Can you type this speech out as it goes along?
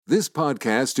This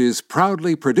podcast is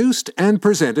proudly produced and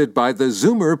presented by the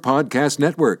Zoomer Podcast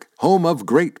Network, home of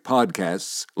great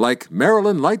podcasts like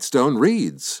Marilyn Lightstone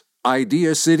Reads,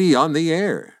 Idea City on the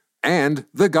Air, and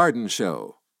The Garden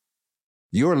Show.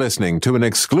 You're listening to an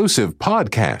exclusive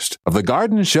podcast of The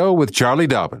Garden Show with Charlie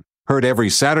Dobbin, heard every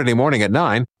Saturday morning at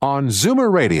 9 on Zoomer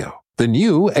Radio, the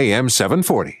new AM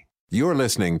 740. You're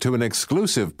listening to an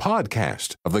exclusive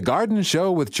podcast of The Garden Show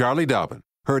with Charlie Dobbin,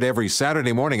 heard every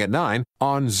Saturday morning at 9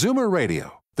 on Zoomer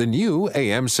Radio, the new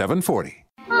AM 740.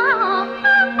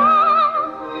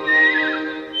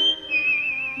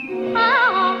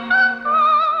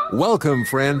 Welcome,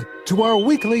 friend, to our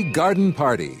weekly garden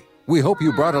party. We hope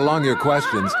you brought along your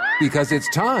questions because it's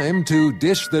time to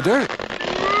dish the dirt.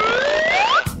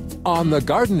 On The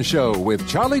Garden Show with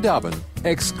Charlie Dobbin,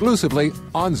 exclusively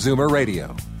on Zoomer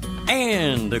Radio.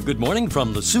 And a good morning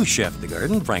from the sous chef of the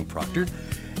garden, Frank Proctor.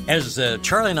 As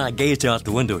Charlie and I gazed out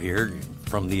the window here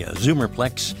from the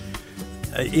Zoomerplex,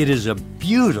 it is a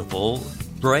beautiful,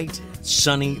 bright,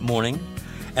 sunny morning,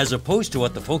 as opposed to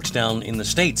what the folks down in the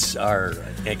States are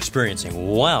experiencing.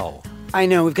 Wow. I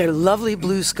know, we've got a lovely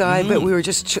blue sky, but we were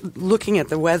just looking at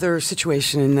the weather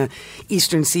situation in the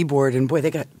eastern seaboard, and boy, they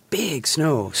got big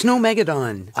snow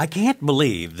megadon. I can't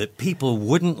believe that people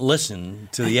wouldn't listen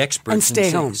to the experts and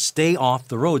stay home. Stay off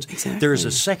the roads. Exactly. There's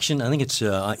a section, I think it's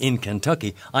in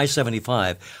Kentucky,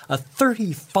 I-75, a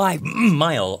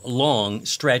 35-mile long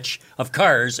stretch of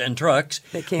cars and trucks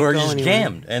who are just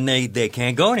jammed, and they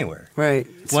can't go anywhere. Right.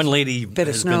 One lady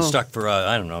has been stuck for,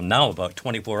 now about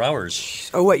 24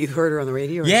 hours. Oh, what, you heard her on the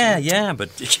radio? Yeah, but...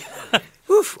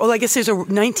 Oof. Well, I guess there's a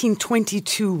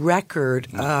 1922 record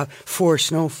for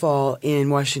snowfall in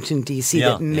Washington, D.C.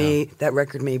 That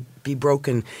record may be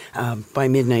broken by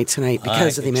midnight tonight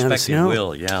because of the amount of snow. It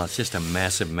will, yeah. It's just a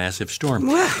massive, massive storm.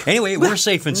 Well, anyway, we're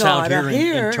safe and sound here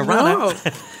in Toronto. No.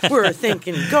 We're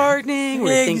thinking gardening.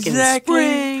 We're thinking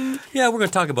spring. Yeah, we're going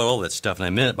to talk about all that stuff in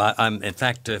a minute. In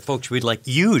fact, folks, we'd like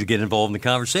you to get involved in the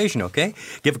conversation, okay?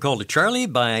 Give a call to Charlie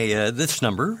by this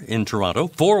number in Toronto,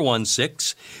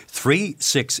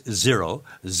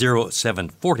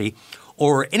 416-360-0740,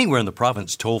 or anywhere in the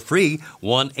province, toll-free,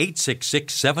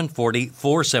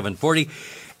 1-866-740-4740.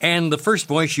 And the first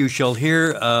voice you shall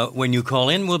hear when you call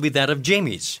in will be that of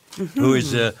Jamie's, who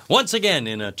is once again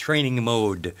in a training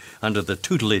mode under the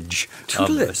tutelage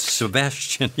of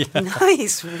Sebastian. Yeah.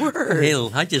 Nice word.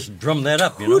 I just drummed that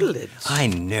up, Tutelage. I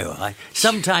know. I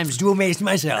sometimes do amaze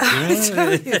myself.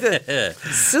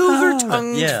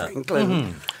 Silver-tongued Franklin.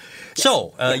 Mm-hmm.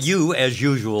 So, you, as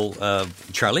usual,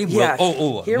 Charlie, here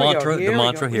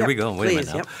we go. Wait Please,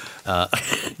 a minute now.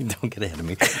 Don't get ahead of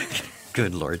me.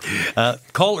 Good Lord.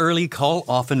 Call early, call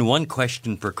often, one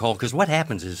question per call, because what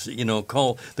happens is,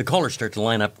 the callers start to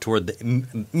line up toward the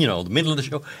middle of the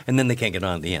show, and then they can't get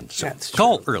on at the end. So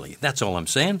call early. That's all I'm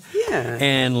saying. Yeah.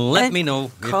 And let me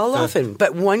know. Call often,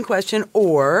 but one question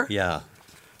or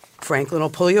Franklin will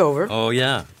pull you over. Oh,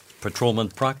 yeah. Patrolman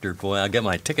Proctor, boy, I'll get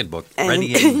my ticket book and ready.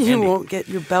 You won't get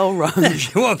your bell rung. You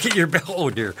won't get your bell.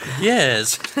 Oh, dear.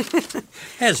 Yes.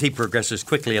 As he progresses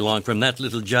quickly along from that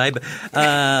little jibe.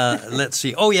 Let's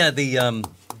see. Oh, yeah,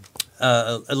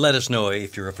 let us know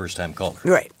if you're a first-time caller.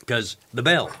 Right. Because the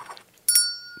bell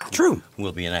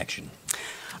will be in action.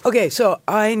 Okay, so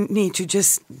I need to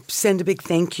just send a big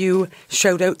thank you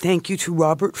to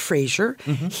Robert Fraser.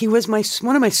 Mm-hmm. He was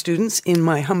one of my students in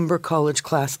my Humber College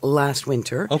class last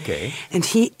winter. Okay. And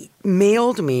he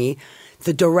mailed me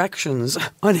the directions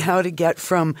on how to get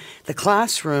from the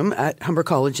classroom at Humber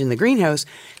College in the greenhouse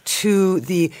to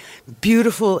the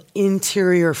beautiful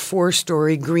interior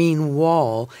 4-story green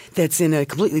wall that's in a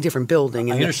completely different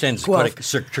building. I understand it's quite a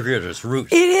circuitous route.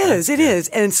 It is.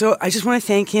 And so I just want to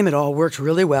thank him. It all worked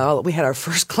really well. We had our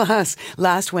first class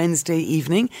last Wednesday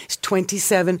evening. It's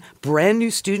 27 brand new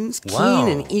students, keen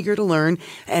and eager to learn,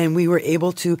 and we were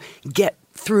able to get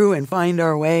through and find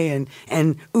our way and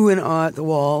ooh and ah at the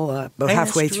wall about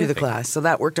halfway through the class. So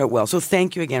that worked out well. So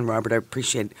thank you again, Robert. I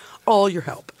appreciate all your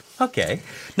help. Okay.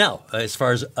 Now, as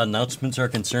far as announcements are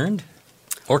concerned,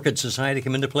 Orchid Society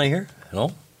come into play here at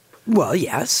all? Well,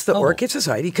 yes, the Orchid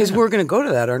Society, because we're going to go to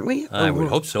that, aren't we? I would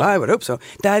hope so. I would hope so.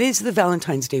 That is the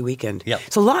Valentine's Day weekend. Yep.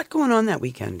 It's a lot going on that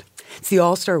weekend. It's the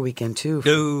All-Star weekend, too.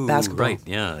 Oh, basketball. Right,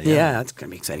 yeah. Yeah, that's going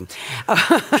to be exciting.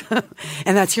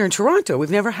 And that's here in Toronto.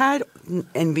 We've never had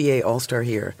NBA All-Star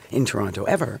here in Toronto,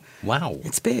 ever. Wow.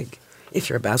 It's big, if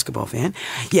you're a basketball fan.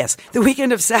 Yes, the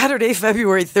weekend of Saturday,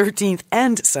 February 13th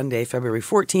and Sunday, February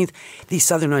 14th, the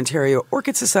Southern Ontario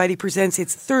Orchid Society presents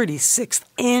its 36th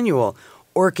annual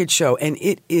Orchid Show, and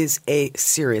it is a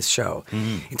serious show.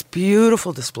 Mm-hmm. It's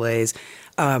beautiful displays,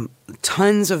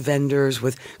 Tons of vendors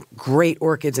with great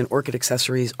orchids and orchid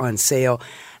accessories on sale.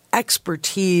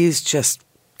 Expertise just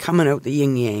coming out the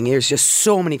yin-yang. There's just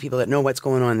so many people that know what's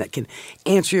going on that can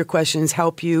answer your questions,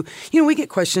 help you. We get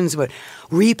questions about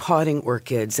repotting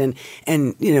orchids and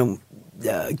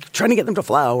trying to get them to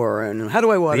flower and how do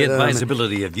I water them. The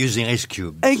advisability of using ice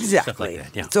cubes. Exactly. Stuff like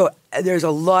that, yeah. So there's a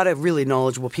lot of really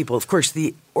knowledgeable people. Of course,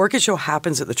 the Orchid Show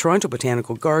happens at the Toronto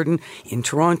Botanical Garden in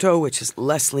Toronto, which is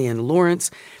Leslie and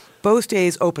Lawrence. Both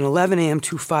days open 11 a.m.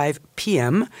 to 5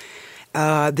 p.m.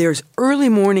 There's early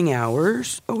morning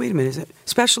hours. Oh, wait a minute. Is it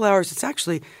special hours? It's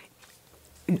actually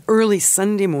early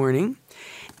Sunday morning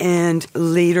and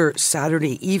later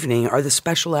Saturday evening are the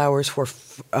special hours for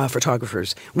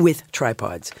photographers with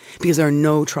tripods, because there are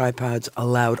no tripods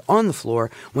allowed on the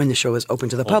floor when the show is open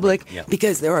to the public,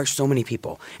 because there are so many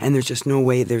people and there's just no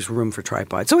way there's room for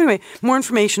tripods. So anyway, more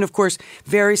information, of course,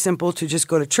 very simple to just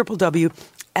go to www.soos.ca,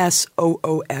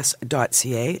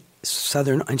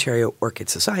 Southern Ontario Orchid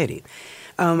Society.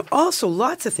 Also,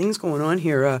 lots of things going on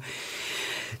here.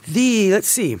 Let's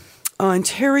see.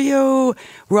 Ontario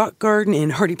Rock Garden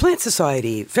and Hardy Plant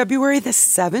Society, February the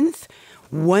 7th,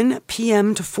 1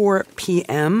 p.m. to 4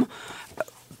 p.m.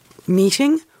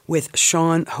 Meeting with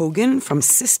Sean Hogan from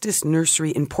Sistis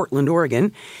Nursery in Portland,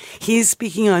 Oregon. He's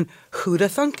speaking on Who'da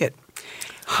Thunk It.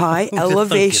 High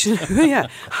elevation,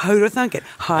 who'da thunk it?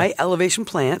 High elevation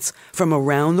plants from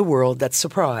around the world that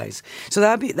surprise. So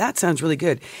that sounds really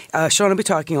good. Sean will be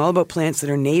talking all about plants that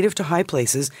are native to high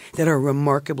places that are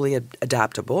remarkably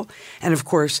adaptable. And of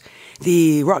course,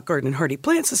 the Rock Garden and Hardy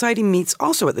Plant Society meets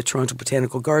also at the Toronto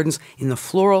Botanical Gardens in the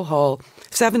Floral Hall,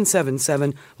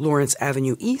 777 Lawrence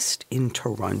Avenue East in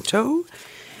Toronto.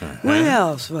 What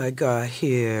else have I got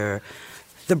here?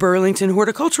 The Burlington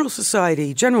Horticultural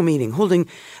Society General Meeting holding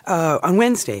on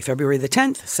Wednesday, February the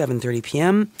 10th, 7:30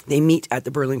 p.m. They meet at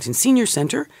the Burlington Senior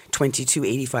Centre,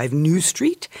 2285 New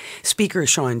Street. Speaker is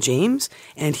Sean James,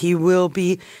 and he will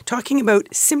be talking about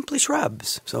Simply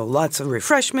Shrubs. So lots of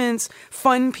refreshments,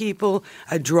 fun people,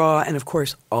 a draw, and of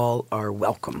course, all are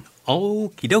welcome.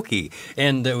 Okie dokie.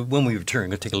 And when we return,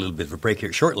 we'll take a little bit of a break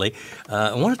here shortly.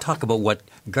 I want to talk about what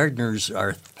gardeners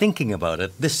are thinking about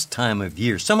at this time of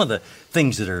year. Some of the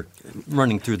things that are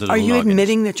running through the Are you noggins.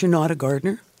 admitting that you're not a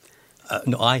gardener?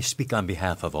 No, I speak on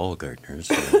behalf of all gardeners.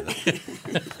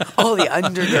 All the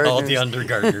undergardeners. All the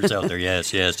undergardeners out there,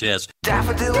 yes.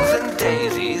 Daffodils and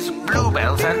daisies,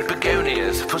 bluebells and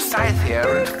begonias, forsythia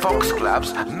and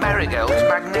foxgloves, marigolds,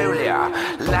 magnolia,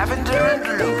 lavender and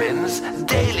lupins,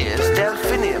 dahlias,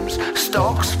 delphiniums,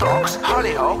 stalks, phlox,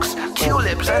 hollyhocks,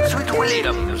 tulips and sweet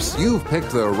williams. You've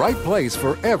picked the right place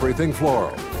for everything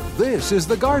floral. This is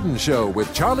The Garden Show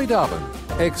with Charlie Dobbin,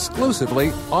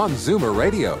 exclusively on Zoomer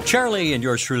Radio. Charlie and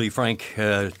yours truly, Frank,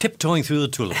 tiptoeing through the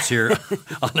tulips here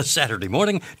on a Saturday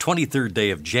morning, 23rd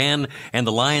day of Jan, and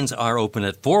the lines are open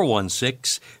at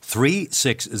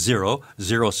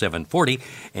 416-360-0740,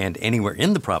 and anywhere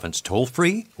in the province,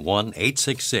 toll-free,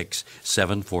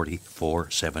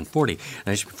 1-866-740-4740.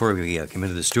 Now, just before we come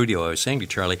into the studio, I was saying to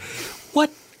Charlie,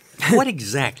 what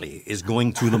exactly is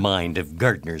going through the mind of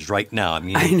gardeners right now? I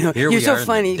mean, I know. here You're we so are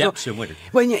funny. in the depths of winter.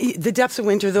 Well, the depths of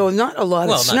winter, though, not a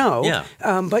lot of snow.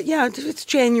 But yeah, it's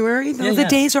January. The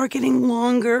days are getting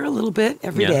longer a little bit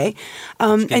every day.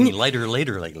 It's getting lighter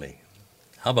later lately.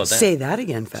 How about that? Say that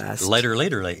again fast. Lighter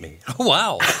later lately. Oh,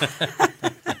 wow.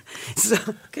 So,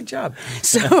 good job.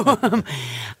 So, so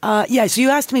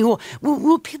you asked me,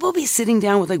 will people be sitting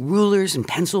down with like rulers and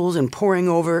pencils and poring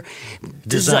over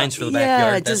designs for the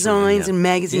backyard? Yeah, designs and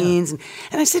magazines. Yeah.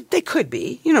 And I said they could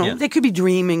be. They could be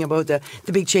dreaming about the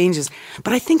big changes.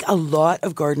 But I think a lot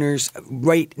of gardeners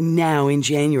right now in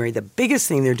January, the biggest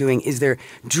thing they're doing is they're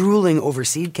drooling over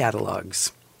seed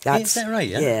catalogs. Is that right?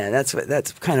 Yeah, that's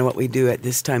kind of what we do at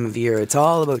this time of year. It's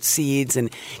all about seeds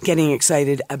and getting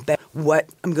excited about what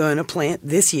I'm going to plant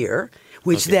this year,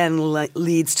 which then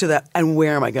leads to and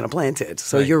where am I going to plant it?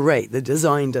 So you're right. The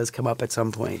design does come up at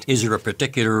some point. Is there a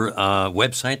particular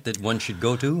website that one should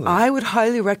go to? I would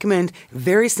highly recommend,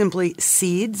 very simply,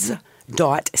 seeds.ca.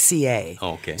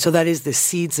 Okay. So that is the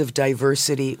Seeds of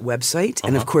Diversity website.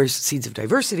 And of course, Seeds of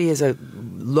Diversity is a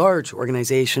large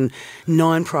organization,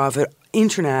 nonprofit,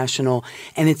 international,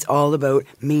 and it's all about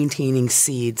maintaining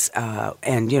seeds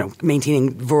and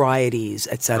maintaining varieties,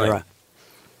 etc. Right.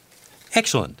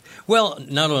 Excellent. Well,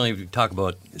 not only do we talk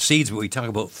about seeds, but we talk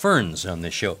about ferns on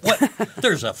this show.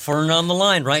 There's a fern on the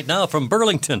line right now from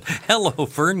Burlington. Hello,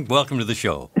 Fern. Welcome to the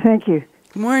show. Thank you.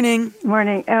 Good morning.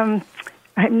 Morning. I'm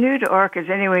new to orchids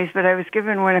anyways, but I was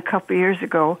given one a couple of years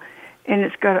ago, and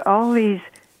it's got all these,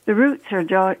 the roots are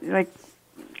like,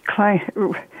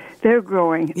 they're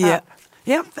growing up.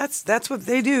 Yep, that's what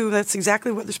they do. That's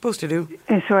exactly what they're supposed to do.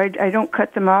 And so I don't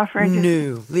cut them off or anything?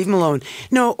 No, leave them alone.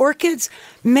 No,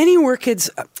 many orchids,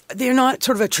 they're not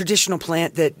sort of a traditional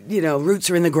plant that,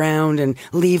 roots are in the ground and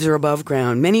leaves are above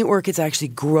ground. Many orchids actually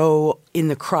grow in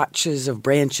the crotches of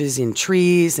branches in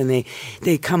trees, and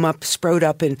they come up, sprout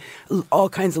up in all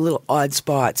kinds of little odd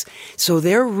spots. So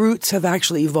their roots have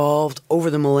actually evolved over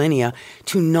the millennia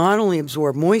to not only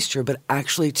absorb moisture, but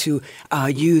actually to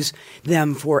use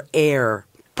them for air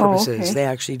purposes. Oh, okay. They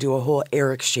actually do a whole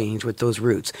air exchange with those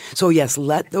roots. So yes,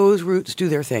 let those roots do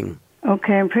their thing.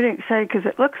 Okay, I'm pretty excited because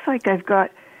it looks like I've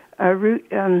got a root,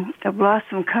 a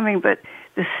blossom coming, but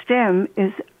the stem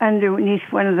is underneath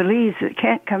one of the leaves. It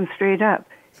can't come straight up.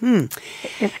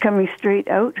 It's coming straight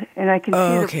out, and I can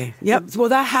see okay. Yep. Well,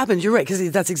 that happens. You're right, because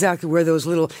that's exactly where those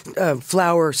little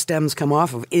flower stems come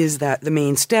off of, is that the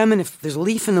main stem, and if there's a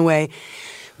leaf in the way.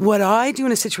 What I do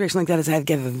in a situation like that is I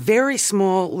get a very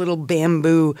small little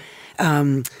bamboo,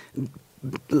 almost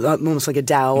like a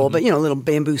dowel, but, a little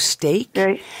bamboo stake.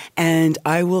 Right. And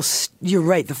I will, you're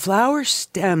right, the flower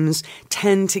stems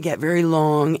tend to get very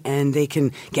long and they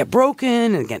can get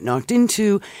broken and get knocked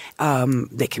into.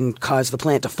 They can cause the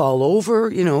plant to fall over,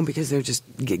 because they're just,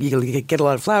 you get a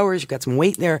lot of flowers, you've got some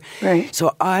weight there. Right.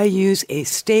 So I use a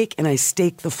stake and I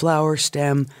stake the flower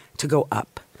stem to go up.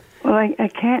 Well, I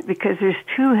can't because there's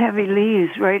two heavy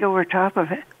leaves right over top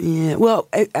of it. Yeah, well,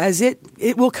 as it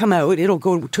will come out, it'll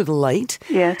go to the light.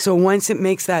 Yes. So once it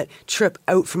makes that trip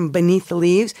out from beneath the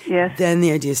leaves, yes, then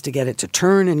the idea is to get it to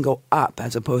turn and go up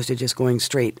as opposed to just going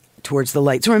straight towards the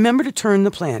light. So remember to turn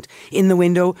the plant in the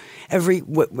window every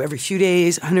few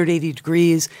days, 180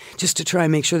 degrees, just to try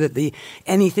and make sure that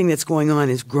anything that's going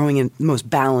on is growing in the most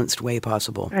balanced way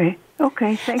possible. Right.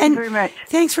 Okay, thank you very much.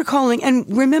 Thanks for calling. And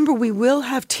remember, we will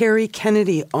have Terry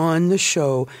Kennedy on the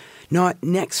show, not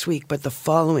next week, but the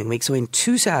following week. So in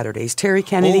 2 Saturdays, Terry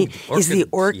Kennedy is the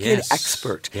orchid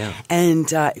expert. Yeah.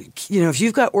 And, if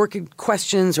you've got orchid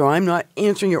questions or I'm not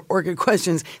answering your orchid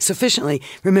questions sufficiently,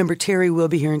 remember, Terry will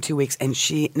be here in 2 weeks and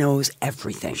she knows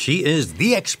everything. She is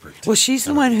the expert. Well, she's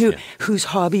the one whose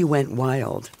hobby went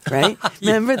wild, right?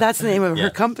 Remember, that's the name of her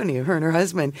company, her and her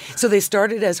husband. So they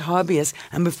started as hobbyists,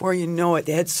 and before you know it,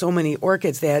 they had so many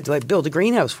orchids, they had to build a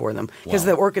greenhouse for them because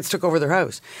the orchids took over their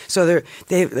house. So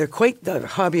they're quite the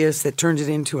hobbyists that turned it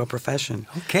into a profession.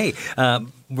 Okay.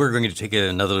 We're going to take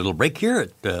another little break here.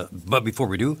 But before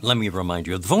we do, let me remind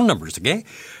you of the phone numbers, okay?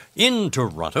 In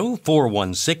Toronto,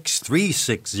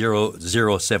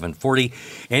 416-360-0740.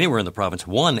 Anywhere in the province,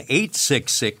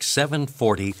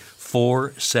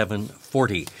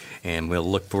 1-866-740-4740. And we'll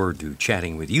look forward to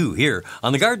chatting with you here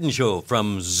on The Garden Show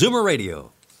from Zoomer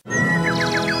Radio.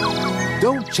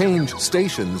 Don't change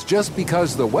stations just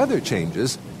because the weather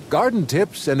changes. Garden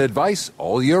tips and advice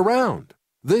all year round.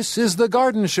 This is The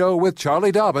Garden Show with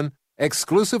Charlie Dobbin,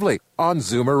 exclusively on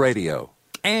Zoomer Radio.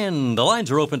 And the lines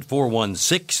are open at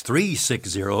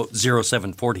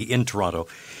 416-360-0740 in Toronto.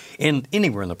 And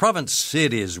anywhere in the province,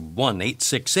 it is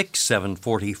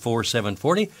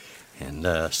 1-866-740-4740.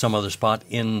 And some other spot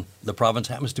in the province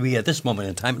happens to be at this moment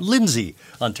in time, Lindsay,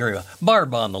 Ontario.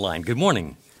 Barb on the line. Good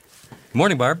morning. Good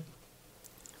morning, Barb.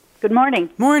 Good morning.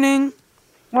 Morning.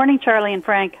 Morning, Charlie and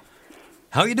Frank.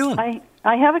 How are you doing?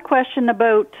 I have a question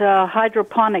about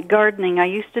hydroponic gardening. I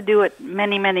used to do it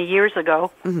many, many years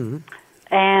ago,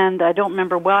 and I don't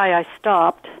remember why I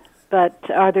stopped. But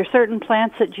are there certain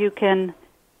plants that you can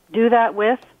do that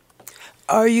with?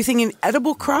 Are you thinking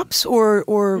edible crops or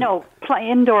No,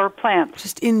 indoor plants.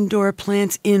 just indoor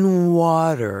plants in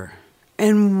water?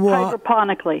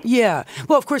 Hydroponically. Yeah.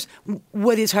 Well, of course,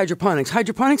 what is hydroponics?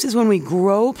 Hydroponics is when we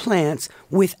grow plants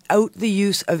without the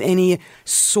use of any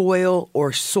soil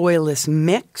or soilless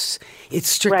mix. It's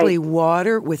strictly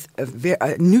water with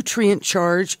a nutrient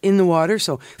charge in the water,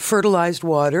 so fertilized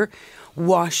water,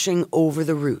 washing over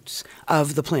the roots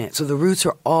of the plant. So the roots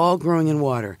are all growing in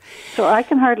water. So I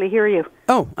can hardly hear you.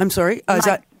 Oh, I'm sorry. Is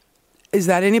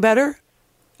that any better?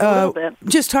 A little bit.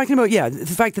 Just talking about, the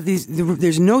fact that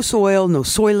there's no soil, no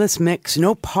soilless mix,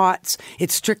 no pots.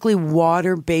 It's strictly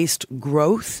water-based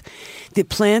growth. The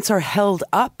plants are held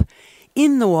up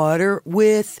in the water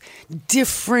with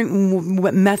different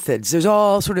methods. There's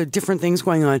all sort of different things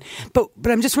going on. But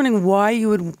I'm just wondering why you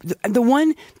would... The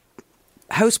one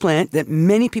houseplant that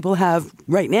many people have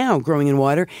right now growing in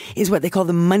water is what they call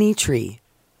the money tree.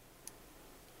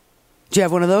 Do you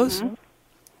have one of those? Mm-hmm.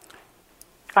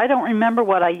 I don't remember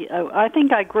what I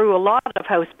think I grew a lot of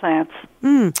houseplants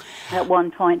at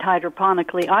one point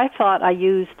hydroponically. I thought I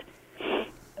used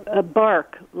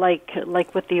bark like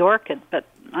with the orchid, but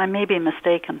I may be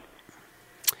mistaken.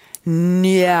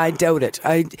 Yeah, I doubt it.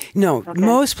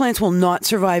 Most plants will not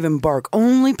survive in bark.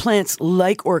 Only plants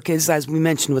like orchids, as we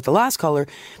mentioned with the last caller,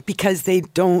 because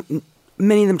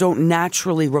many of them don't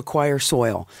naturally require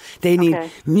soil. They need,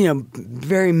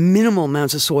 very minimal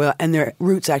amounts of soil, and their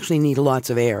roots actually need lots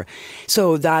of air.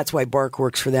 So that's why bark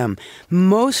works for them.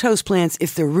 Most houseplants,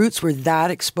 if their roots were that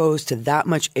exposed to that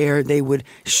much air, they would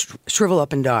shrivel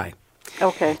up and die.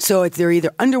 Okay. So they're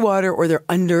either underwater or they're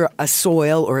under a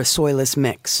soil or a soilless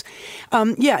mix.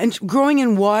 And growing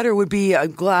in water would be a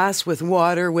glass with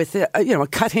water with a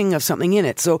cutting of something in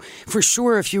it. So for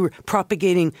sure, if you were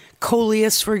propagating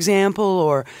coleus, for example,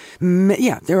 or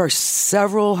there are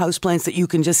several houseplants that you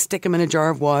can just stick them in a jar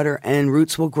of water and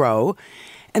roots will grow.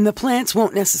 And the plants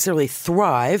won't necessarily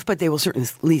thrive, but they will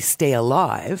certainly stay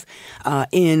alive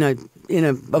in a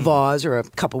vase or a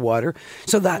cup of water.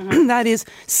 So that is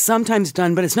sometimes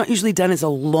done, but it's not usually done as a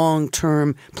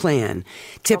long-term plan.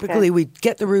 Typically, we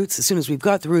get the roots. As soon as we've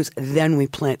got the roots, then we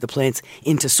plant the plants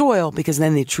into soil because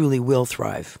then they truly will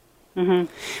thrive.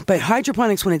 Mm-hmm. But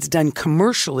hydroponics, when it's done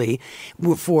commercially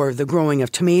for the growing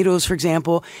of tomatoes, for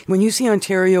example, when you see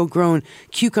Ontario grown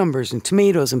cucumbers and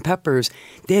tomatoes and peppers,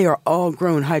 they are all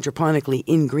grown hydroponically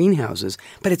in greenhouses.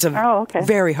 But it's a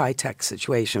very high-tech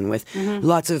situation with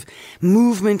lots of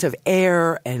movement of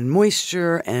air and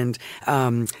moisture and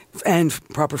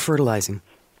proper fertilizing.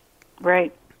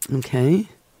 Right. Okay.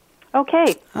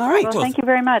 Okay. All right. Well, thank you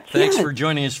very much. Thanks for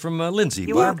joining us from Lindsay.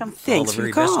 You're welcome. Thanks all the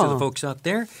very for your best to call. the folks out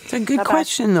there. It's a good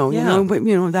question, though. But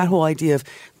that whole idea of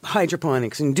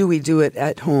hydroponics and do we do it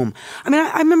at home? I mean,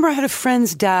 I remember I had a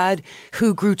friend's dad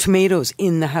who grew tomatoes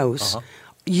in the house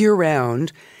year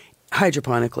round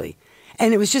hydroponically.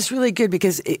 And it was just really good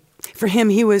because for him,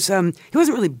 he wasn't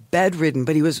really bedridden,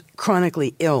 but he was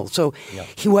chronically ill. So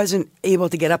he wasn't able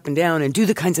to get up and down and do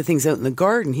the kinds of things out in the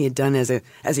garden he had done as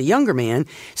a younger man.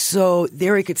 So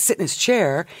there he could sit in his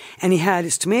chair, and he had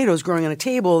his tomatoes growing on a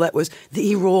table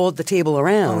he rolled the table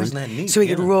around. Oh, isn't that neat? So he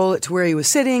could roll it to where he was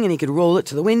sitting, and he could roll it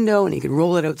to the window, and he could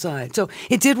roll it outside. So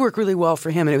it did work really well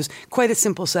for him, and it was quite a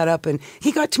simple setup. And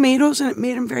he got tomatoes, and it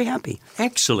made him very happy.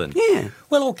 Excellent. Yeah.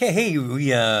 Well, okay. Hey, we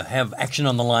have action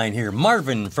on the line here.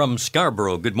 Marvin from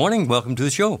Scarborough. Good morning. Welcome to the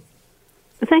show.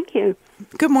 Thank you.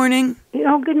 Good morning.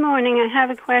 Oh, good morning. I have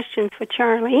a question for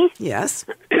Charlie. Yes.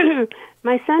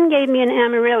 My son gave me an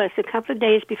amaryllis a couple of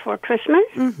days before Christmas,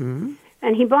 and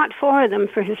he bought 4 of them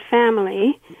for his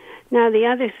family. Now, the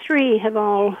other 3 have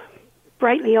all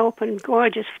brightly open,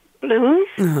 gorgeous blooms.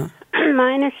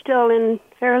 Mine is still in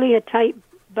fairly a tight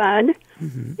bud.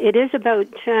 It is about,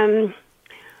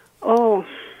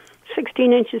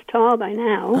 16 inches tall by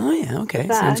now. Oh, yeah. Okay.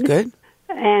 Sounds good.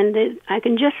 And I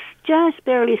can just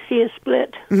barely see a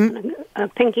split, a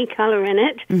pinky color in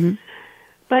it.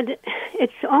 But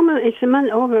it's over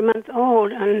a month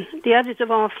old, and the others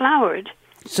have all flowered.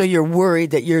 So you're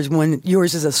worried that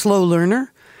yours is a slow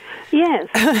learner? Yes.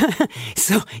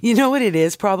 So you know what it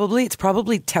is probably? It's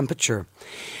probably temperature.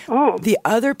 Oh. The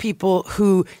other people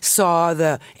who saw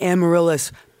the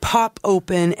amaryllis pop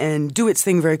open and do its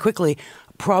thing very quickly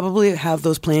probably have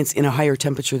those plants in a higher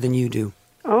temperature than you do.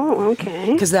 Oh,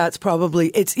 okay. Because that's probably,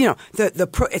 it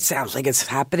sounds like it's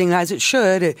happening as it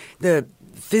should. The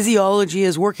physiology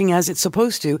is working as it's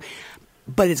supposed to,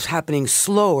 but it's happening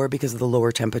slower because of the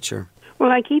lower temperature.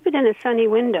 Well, I keep it in a sunny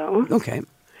window. Okay.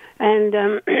 And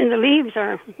the leaves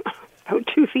are about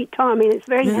 2 feet tall. I mean, it's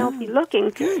very healthy looking.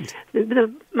 Good.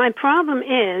 My problem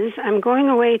is I'm going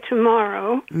away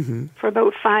tomorrow for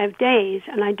about 5 days,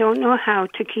 and I don't know how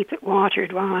to keep it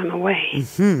watered while I'm away.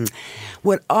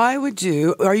 What I would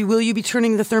do, will you be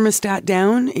turning the thermostat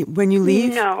down when you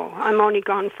leave? No, I'm only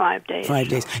gone 5 days. 5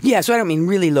 days. Yeah, so I don't mean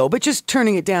really low, but just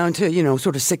turning it down to,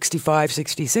 sort of 65,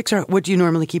 66, or what do you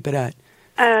normally keep it at?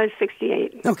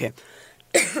 68. Okay.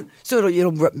 So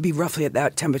it'll be roughly at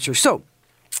that temperature. So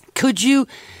could you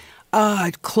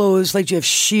close, do you have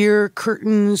sheer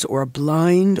curtains or a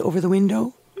blind over the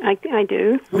window? I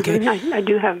do. Okay. I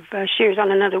do have shears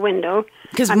on another window.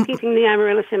 I'm keeping the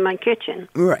amaryllis in my kitchen.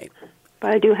 Right.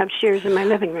 But I do have shears in my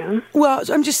living room. Well,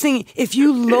 so I'm just thinking, if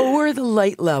you lower the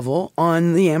light level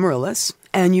on the amaryllis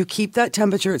and you keep that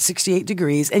temperature at 68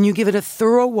 degrees and you give it a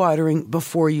thorough watering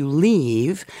before you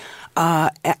leave,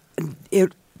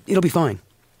 it'll be fine.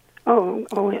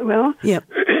 Oh, it will? Yep.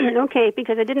 Okay,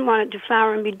 because I didn't want it to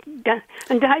flower and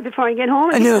die before I get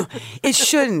home. No, it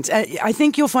shouldn't. I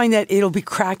think you'll find that it'll be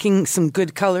cracking some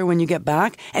good color when you get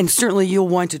back, and certainly you'll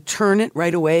want to turn it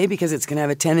right away because it's going to have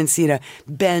a tendency to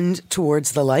bend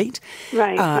towards the light.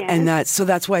 Right. Yes. And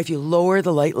that's why if you lower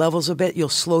the light levels a bit, you'll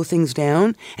slow things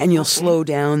down, and you'll slow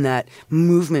down that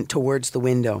movement towards the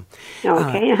window.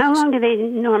 Okay. And how long do they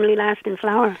normally last in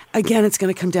flower? Again, it's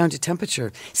going to come down to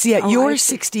temperature. See, at your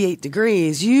 68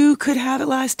 degrees, you could have it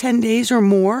last 10 days or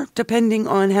more, depending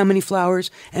on how many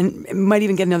flowers, and might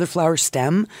even get another flower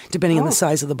stem, depending on the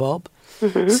size of the bulb.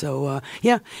 Mm-hmm. So,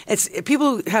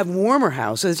 people who have warmer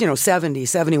houses, 70,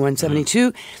 71,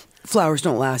 72, flowers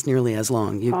don't last nearly as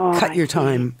long. You cut your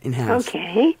time in half.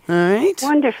 Okay. All right.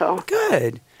 Wonderful.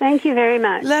 Good. Thank you very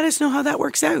much. Let us know how that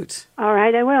works out. All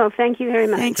right, I will. Thank you very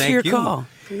much. Thanks for your call.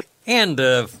 And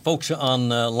folks on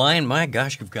line, my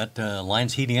gosh, we've got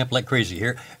lines heating up like crazy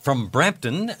here. From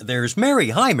Brampton, there's Mary.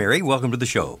 Hi, Mary. Welcome to the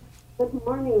show. Good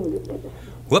morning.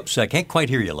 Whoops, I can't quite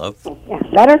hear you, love. Yeah,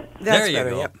 better? There you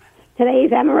go. Yep. Today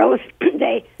is Amaryllis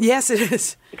Day. Yes, it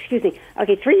is. Excuse me.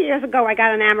 Okay, 3 years ago I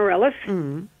got an Amaryllis.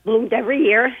 Mm-hmm. Bloomed every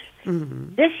year.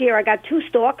 Mm-hmm. This year I got 2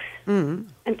 stalks and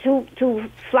two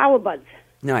flower buds.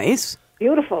 Nice.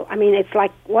 Beautiful. I mean, it's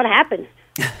like, what happened?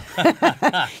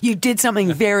 You did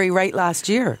something very right last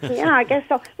year. Yeah, I guess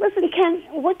so. Listen, Ken,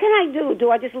 what can I do?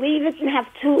 Do I just leave it and have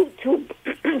two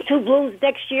blooms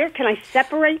next year? Can I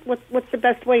separate? What's the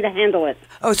best way to handle it?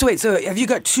 Oh, so wait. So have you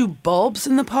got 2 bulbs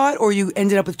in the pot, or you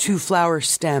ended up with 2 flower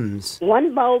stems?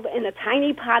 1 bulb in a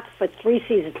tiny pot for 3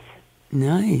 seasons.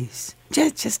 Nice.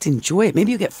 Just enjoy it.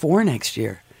 Maybe you get 4 next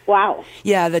year. Wow.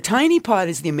 Yeah, the tiny pot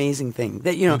is the amazing thing.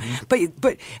 That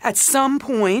but at some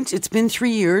point, it's been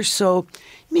 3 years, so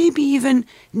maybe even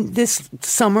this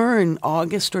summer in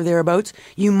August or thereabouts,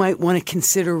 you might want to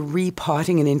consider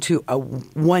repotting it into a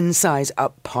one size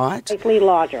up pot. Slightly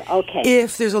larger. Okay.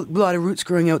 If there's a lot of roots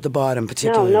growing out the bottom,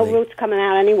 particularly. No roots coming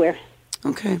out anywhere.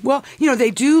 Okay. Well,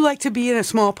 they do like to be in a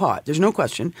small pot. There's no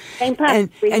question. Same pot,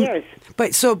 3 years.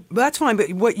 But so that's fine.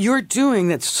 But what you're doing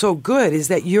that's so good is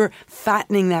that you're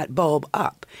fattening that bulb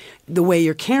up. The way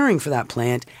you're caring for that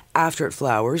plant after it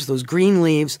flowers, those green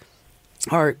leaves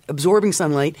are absorbing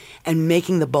sunlight and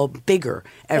making the bulb bigger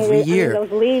every year.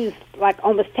 Those leaves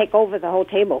almost take over the whole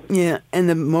table. Yeah, and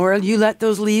the more you let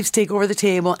those leaves take over the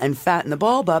table and fatten the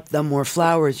bulb up, the more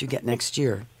flowers you get next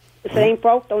year. If it ain't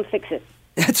broke, don't fix it.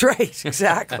 That's right,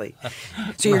 exactly.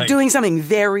 So you're doing something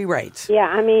very right. Yeah,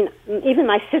 I mean, even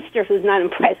my sister, who's not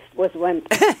impressed, was one.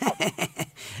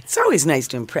 It's always nice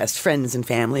to impress friends and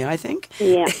family, I think.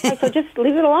 Yeah, so just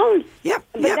leave it alone. Yep.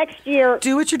 But next year,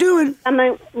 do what you're doing. I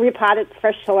might repot it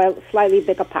fresh soil, slightly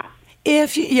bigger pot.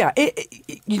 If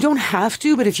you don't have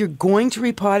to, but if you're going to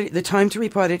repot it, the time to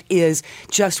repot it is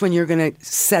just when you're going to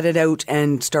set it out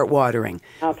and start watering.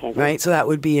 Okay. Right? So that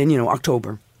would be in,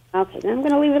 October. Okay, then I'm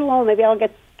going to leave it alone. Maybe I'll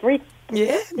get 3.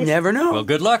 Yeah, never know. Well,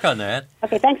 good luck on that.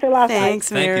 Okay, thanks a lot.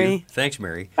 Thanks, Mary. Thank you. Thanks,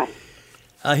 Mary.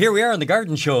 Bye. Here we are on the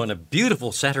Garden Show on a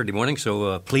beautiful Saturday morning,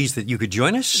 so pleased that you could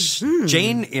join us. Mm-hmm.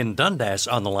 Jane in Dundas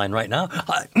on the line right now.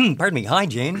 Pardon me. Hi,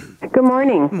 Jane. Good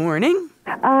morning. Morning.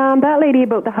 That lady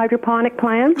about the hydroponic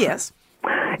plants. Yes.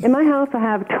 In my house, I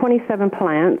have 27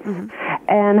 plants,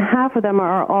 and half of them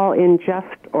are all in just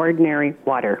ordinary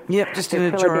water. Yep, just in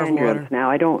a jar of water. Now,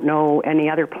 I don't know any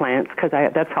other plants because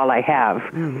that's all I have.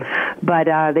 But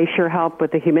they sure help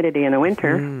with the humidity in the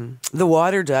winter. The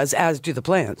water does, as do the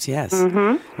plants, yes.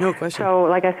 No question. So,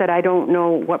 like I said, I don't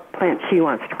know what plant she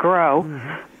wants to grow,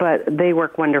 but they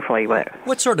work wonderfully with it.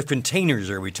 What sort of containers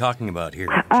are we talking about here,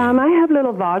 Jane? I have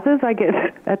little vases I get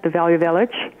at the Value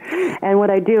Village, and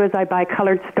what I do is I buy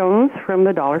colored stones from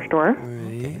the dollar store,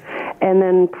 and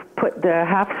then put the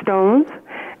half stones,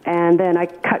 and then I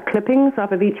cut clippings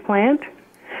off of each plant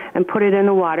and put it in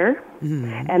the water,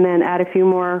 and then add a few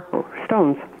more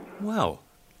stones. Wow.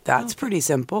 That's pretty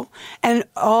simple. And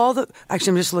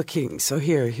actually, I'm just looking. So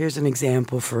here's an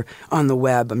example on the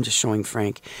web. I'm just showing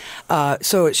Frank. I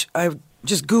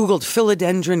just Googled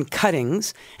philodendron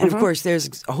cuttings. And of course,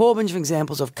 there's a whole bunch of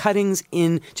examples of cuttings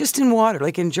in water,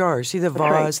 like in jars. See the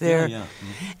vase there? Yeah.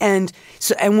 And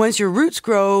once your roots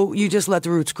grow, you just let the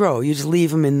roots grow. You just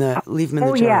leave them in the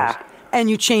jars. Yeah.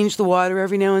 And you change the water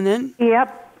every now and then?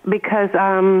 Yep. Because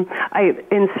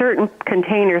in certain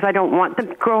containers, I don't want them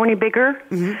to grow any bigger,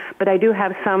 but I do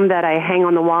have some that I hang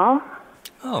on the wall.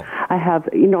 Oh. I have,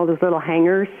 those little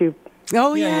hangers you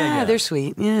Oh, yeah, they're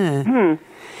sweet. Yeah.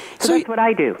 So that's what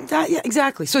I do. Yeah,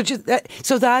 exactly. So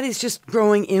that is just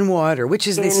growing in water, which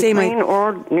is the In same. plain,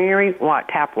 ordinary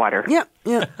tap water. Yeah.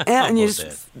 And you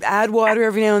just add water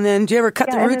every now and then. Do you ever cut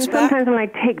the roots and back? sometimes when I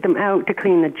take them out to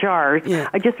clean the jars,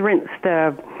 I just rinse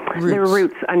the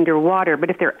roots underwater. But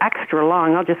if they're extra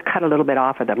long, I'll just cut a little bit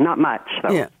off of them. Not much,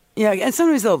 though. Yeah, and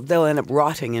sometimes they'll end up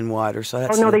rotting in water. So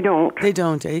that's no, they don't. They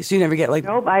don't, eh? So you never get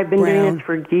Nope, I've been doing this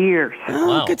for years. Oh,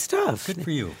 wow. Good stuff. Good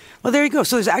for you. Well, there you go.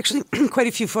 So there's actually quite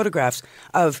a few photographs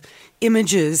of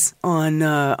images on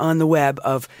the web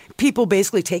of people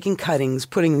basically taking cuttings,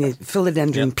 putting the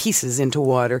philodendron pieces into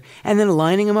water, and then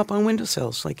lining them up on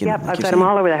windowsills. I've got them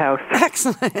all over the house.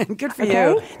 Excellent. Good for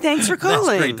you. Thanks for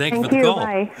calling. That's great. Thanks for the call.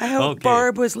 Bye. I hope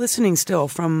Barb was listening still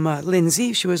from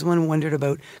Lindsay. She was the one who wondered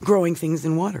about growing things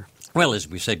in water. Well, as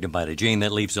we said goodbye to Jane,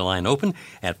 that leaves the line open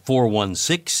at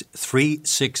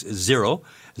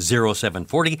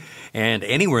 416-360-0740. And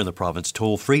anywhere in the province,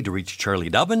 toll free to reach Charlie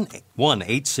Dobbin,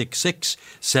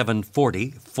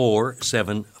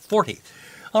 1-866-740-4740.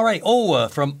 All right.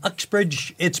 From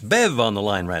Uxbridge, it's Bev on the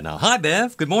line right now. Hi,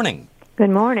 Bev. Good morning.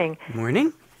 Good morning.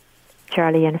 Morning.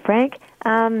 Charlie and Frank.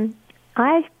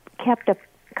 I kept a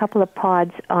couple of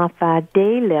pods off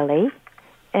daylily,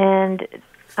 and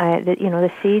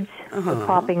the seeds were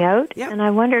popping out, and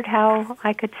I wondered how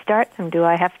I could start them. Do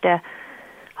I have to?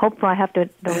 Hopefully,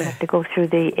 don't have to go through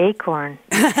the acorn.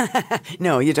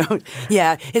 No, you don't.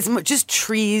 Yeah, it's just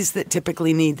trees that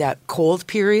typically need that cold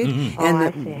period,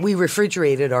 and we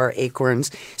refrigerated our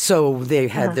acorns, so they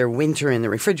had their winter in the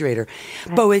refrigerator.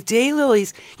 Right. But with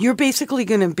daylilies, you're basically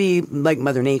going to be like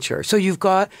Mother Nature. So you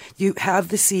have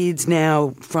the seeds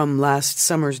now from last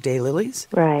summer's daylilies,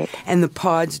 right? And the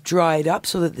pods dried up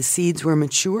so that the seeds were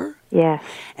mature. Yes.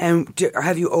 And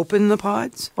have you opened the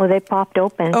pods? Oh, they popped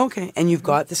open. Okay, and you've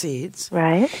got the seeds.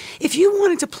 Right. If you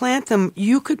wanted to plant them,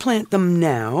 you could plant them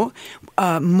now.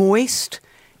 Moist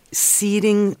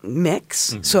seeding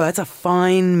mix. Mm-hmm. So that's a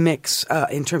fine mix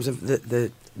in terms of the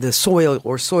soil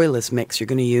or soilless mix you're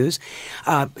going to use.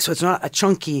 So it's not a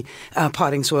chunky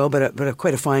potting soil, but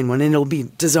quite a fine one, and it'll be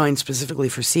designed specifically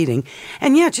for seeding.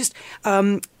 And just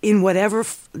in whatever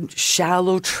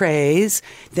shallow trays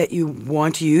that you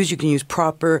want to use, you can use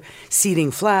proper seeding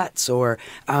flats, or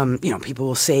people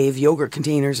will save yogurt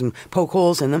containers and poke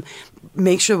holes in them.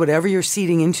 Make sure whatever you're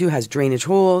seeding into has drainage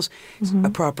holes, a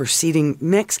proper seeding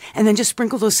mix, and then just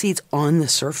sprinkle those seeds on the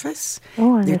surface.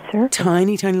 Oh, on the surface.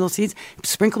 Tiny, tiny little seeds.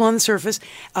 Sprinkle on the surface,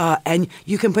 and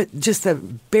you can put just the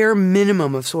bare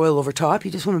minimum of soil over top.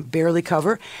 You just want to barely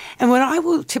cover. And what I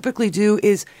will typically do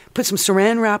is put some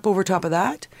saran wrap over top of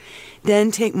that,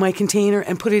 then take my container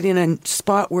and put it in a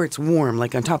spot where it's warm,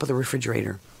 like on top of the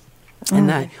refrigerator. And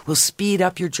that will speed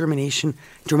up your germination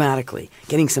dramatically,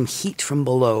 getting some heat from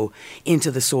below into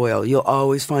the soil. You'll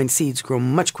always find seeds grow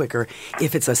much quicker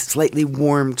if it's a slightly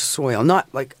warmed soil. Not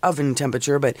like oven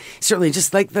temperature, but certainly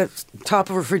just like the top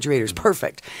of a refrigerator is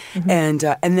perfect. Mm-hmm. And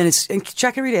then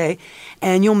check every day,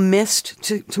 and you'll mist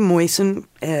to moisten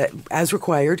as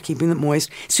required, keeping them moist.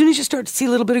 As soon as you start to see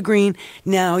a little bit of green,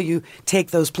 now you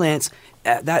take those plants,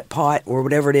 that pot or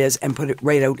whatever it is, and put it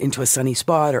right out into a sunny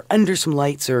spot or under some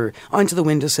lights or onto the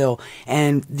windowsill,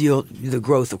 and the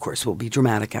growth, of course, will be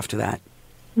dramatic after that.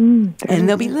 And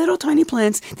there'll be little tiny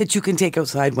plants that you can take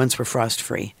outside once we're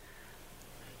frost-free.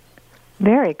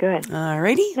 Very good.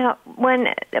 Alrighty. Now,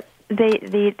 when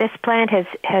this plant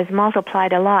has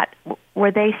multiplied a lot,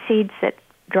 were they seeds that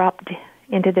dropped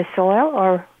into the soil,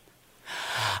 or?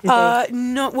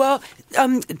 No. Well,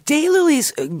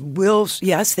 daylilies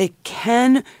they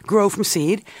can grow from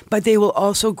seed, but they will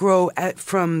also grow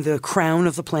from the crown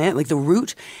of the plant, like the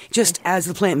root. Just as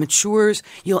the plant matures,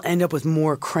 you'll end up with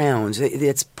more crowns.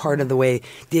 It's part of the way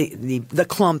the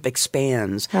clump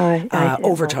expands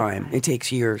over time. It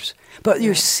takes years. But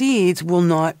your seeds will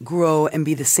not grow and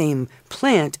be the same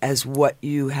plant as what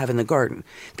you have in the garden,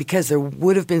 because there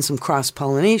would have been some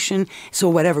cross-pollination, so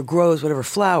whatever grows, whatever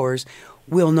flowers,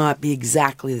 will not be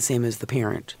exactly the same as the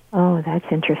parent. Oh, that's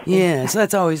interesting. Yeah, so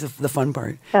that's always the fun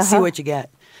part. See what you get.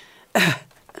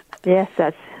 Yes,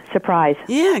 that's surprise.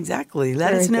 Yeah, exactly.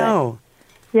 Let us know.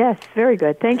 Yes, very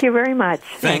good. Thank you very much.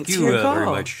 Thank you very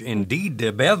much indeed,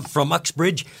 Bev from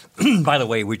Uxbridge, by the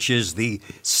way, which is the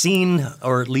scene,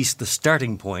 or at least the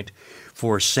starting point,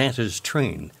 for Santa's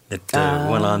train that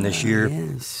went on this year.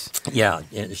 Yes. Yeah,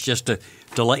 it's just a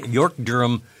delight.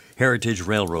 York-Durham Heritage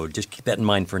Railroad. Just keep that in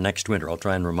mind for next winter. I'll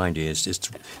try and remind you. It's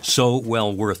so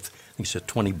well worth, I think it's a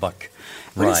 $20 ride.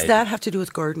 What does that have to do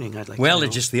with gardening? I'd like to know. Well,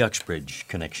 it's just the Uxbridge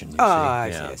connection.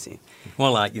 I see.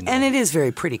 Well, And it is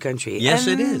very pretty country. Yes,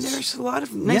 and it is. There's a lot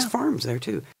of nice farms there,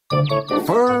 too.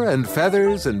 Fur and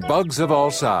feathers and bugs of all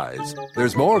size.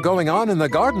 There's more going on in the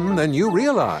garden than you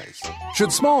realize.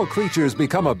 Should small creatures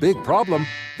become a big problem,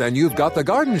 then you've got The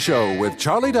Garden Show with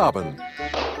Charlie Dobbin.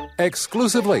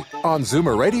 Exclusively on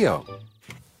Zoomer Radio.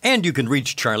 And you can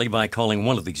reach Charlie by calling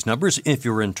one of these numbers. If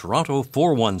you're in Toronto,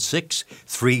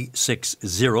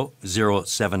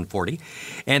 416-360-0740.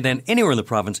 And then anywhere in the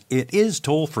province, it is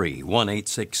toll-free,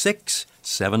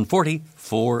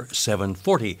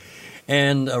 1-866-740-4740.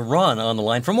 And Ron on the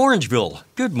line from Orangeville.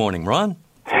 Good morning, Ron.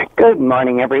 Good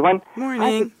morning, everyone.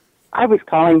 Morning. I was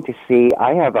calling to see,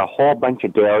 I have a whole bunch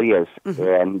of dahlias,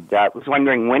 and was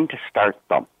wondering when to start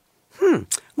them.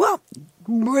 Well,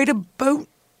 right about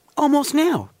almost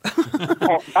now.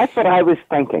 Oh, that's what I was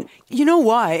thinking. You know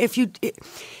why? If you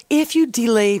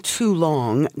delay too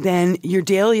long, then your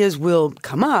dahlias will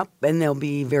come up and they'll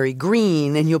be very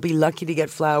green and you'll be lucky to get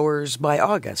flowers by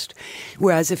August.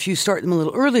 Whereas if you start them a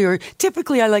little earlier,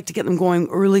 typically I like to get them going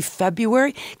early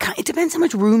February. It depends how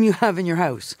much room you have in your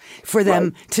house for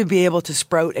them to be able to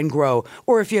sprout and grow.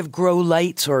 Or if you have grow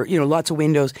lights or, lots of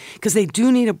windows, because they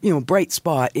do need a, bright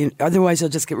spot. Otherwise they'll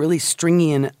just get really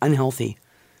stringy and unhealthy.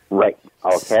 Right.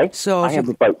 Okay. So I have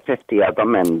about 50 of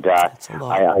them, and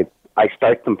I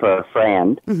start them for a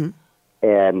friend,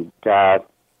 and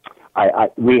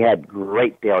we had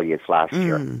great dahlias last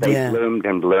year. They bloomed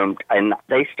and bloomed, and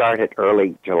they started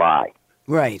early July.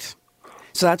 Right.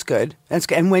 So that's good. That's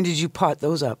good. And when did you pot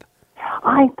those up?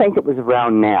 I think it was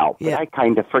around now, but I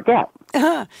kind of forget.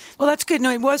 Well, that's good.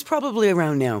 No, it was probably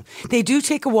around now. They do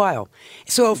take a while.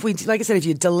 So like I said, if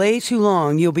you delay too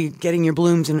long, you'll be getting your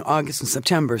blooms in August and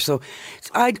September. So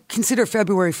I'd consider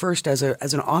February 1st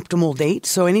as an optimal date.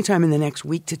 So anytime in the next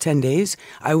week to 10 days,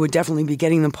 I would definitely be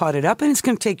getting them potted up. And it's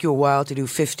going to take you a while to do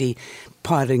 50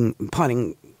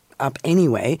 potting up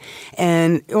anyway.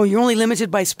 And you're only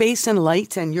limited by space and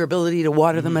light and your ability to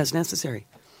water them as necessary.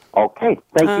 Okay.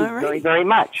 Thank you very, very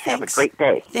much. Thanks. Have a great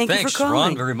day. Thanks you for calling.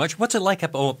 Ron, very much. What's it like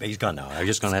up? Oh, he's gone now. I was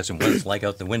just going to ask him what it's like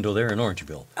out the window there in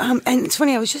Orangeville. And it's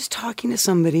funny, I was just talking to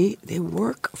somebody. They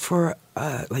work for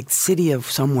City of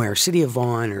somewhere, City of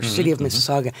Vaughan or City of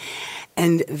Mississauga.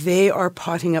 And they are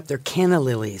potting up their canna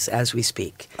lilies as we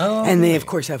speak. Oh, and they, of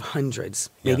course, have hundreds,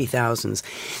 maybe thousands.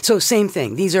 So same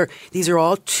thing. These are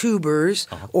all tubers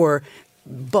or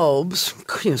bulbs,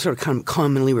 sort of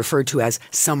commonly referred to as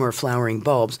summer flowering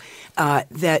bulbs,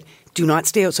 that do not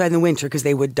stay outside in the winter because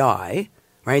they would die,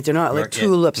 right? They're not like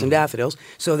tulips and daffodils.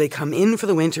 So they come in for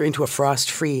the winter into a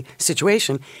frost-free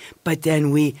situation, but then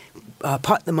we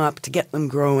pot them up to get them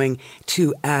growing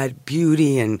to add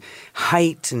beauty and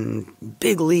height and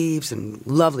big leaves and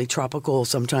lovely tropical,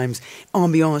 sometimes,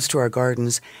 ambiance to our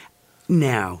gardens.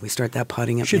 Now we start that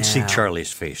potting up. Should see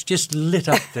Charlie's face, just lit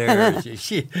up there. I just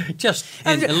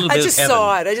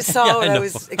saw it. I just saw what I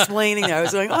was explaining. I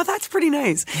was going, "Oh, that's pretty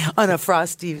nice" on a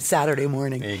frosty Saturday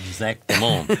morning.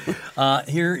 Exactement.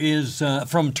 Here is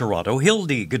from Toronto,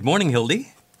 Hildy. Good morning,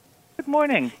 Hildy. Good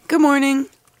morning. Good morning.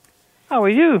 How are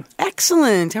you?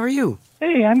 Excellent. How are you?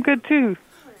 Hey, I'm good too.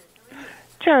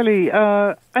 Charlie,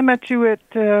 I met you at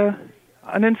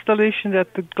an installation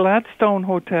at the Gladstone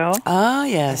Hotel. Ah,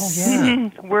 yes.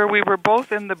 Where we were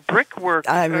both in the brickwork.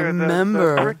 I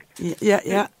remember.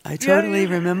 Yeah, I totally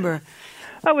remember.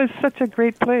 That was such a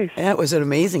great place. That was an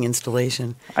amazing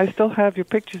installation. I still have your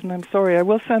pictures, and I'm sorry. I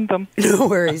will send them. No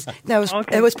worries. That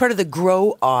was part of the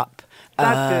Grow Op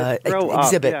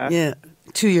exhibit. Yeah.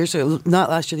 2 years ago, not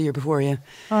last year, the year before, yeah.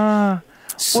 Well,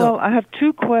 I have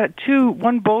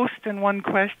one boast and one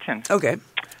question. Okay.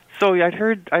 So I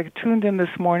tuned in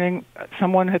this morning.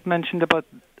 Someone had mentioned about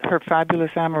her fabulous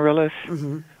amaryllis,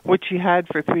 which she had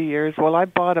for 3 years. Well, I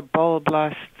bought a bulb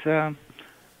last fall,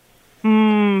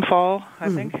 I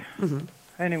think.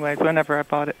 Anyways, whenever I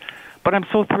bought it. But I'm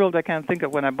so thrilled I can't think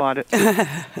of when I bought it.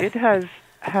 It has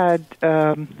had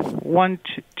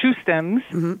two stems,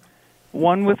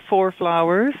 one with 4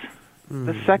 flowers,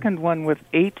 the second one with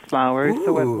 8 flowers. Ooh.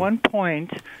 So at one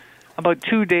point, about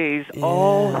 2 days,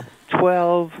 all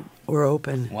 12 were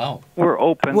open. Wow. Were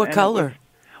open. What color?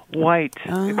 White.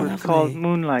 Oh, it was lovely. Called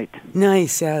Moonlight.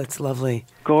 Nice, yeah, it's lovely.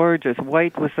 Gorgeous.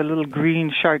 White with a little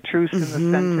green chartreuse in the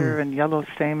center and yellow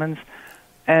stamens.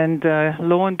 And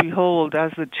lo and behold,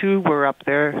 as the 2 were up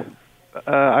there,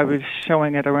 I was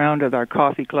showing it around at our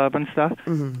coffee club and stuff.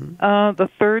 The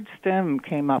third stem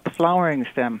came up, flowering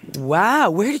stem.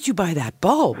 Wow, where did you buy that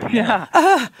bulb? Yeah.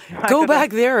 Go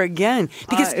back there again.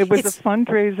 Because it was a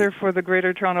fundraiser for the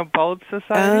Greater Toronto Bulb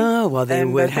Society. Oh, well, they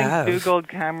would have. Dugald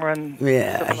Cameron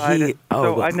Yeah, it.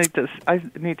 So I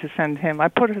need to send him. I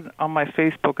put it on my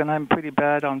Facebook, and I'm pretty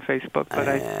bad on Facebook, but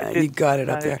I did, you got it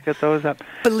up there. Get those up.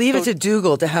 But leave it to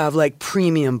Dugald to have like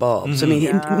premium bulbs. I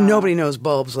mean, nobody knows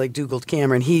bulbs like Dugald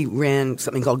Cameron. He ran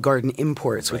something called Garden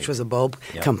Imports, which was a bulb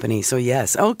company. So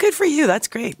yes, good for you. That's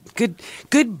great.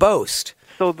 Good boast.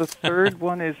 So the third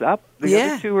one is up. The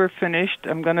other two are finished.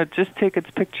 I'm going to just take its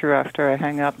picture after I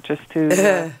hang up, just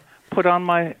to put on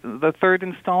the third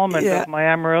installment of my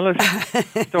Amaryllis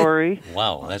story.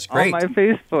 Wow, that's great. On my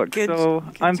Facebook.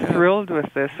 I'm thrilled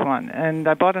with this one. And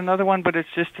I bought another one, but it's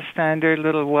just a standard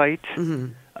little white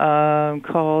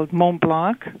called Mont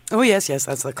Blanc. Oh, yes,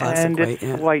 that's the classic and white.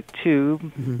 And it's white too.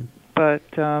 But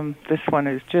this one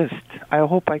is just, I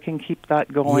hope I can keep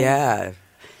that going. Yeah.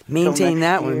 Maintain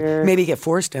that one. Maybe get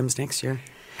 4 stems next year.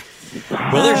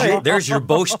 Well, there's your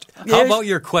boast. How about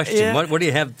your question? Yeah. What do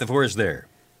you have for us there?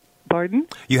 Pardon?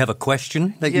 You have a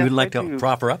question that you would like to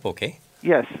proffer up? Okay.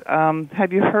 Yes.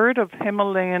 Have you heard of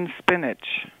Himalayan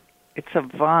spinach? It's a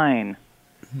vine.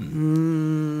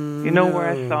 You know where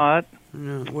I saw it?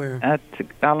 No, where? At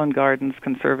Allen Gardens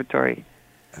Conservatory.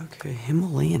 Okay,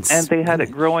 Himalayan And they had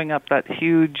it growing up that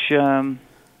huge, I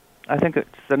think it's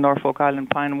the Norfolk Island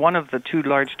pine, one of the 2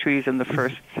 large trees in the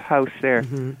first house there.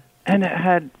 And it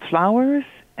had flowers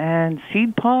and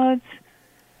seed pods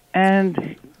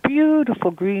and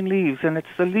beautiful green leaves, and it's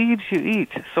the leaves you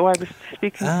eat. So I was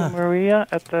speaking to Maria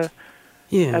at the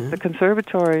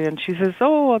conservatory, and she says,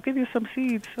 "Oh, I'll give you some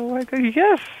seeds." So I go,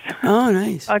 "Yes." Oh,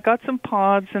 nice. I got some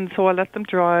pods, and so I let them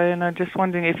dry, and I'm just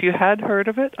wondering if you had heard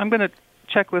of it. I'm going to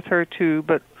check with her too,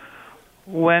 but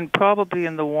when probably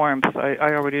in the warmth,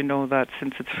 I already know that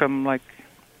since it's from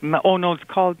it's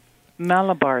called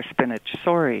Malabar spinach.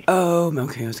 Sorry. Oh,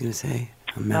 okay. I was going to say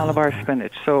Malabar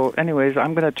spinach. So, anyways,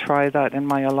 I'm going to try that in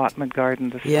my allotment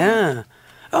garden this summer.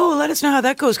 Oh, let us know how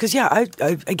that goes. Because,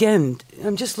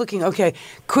 I'm just looking. Okay,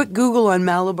 quick Google on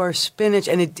Malabar spinach,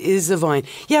 and it is a vine.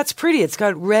 Yeah, it's pretty. It's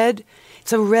got red.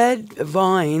 It's a red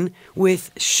vine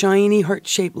with shiny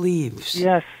heart-shaped leaves.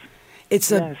 Yes.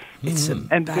 It's a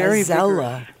and very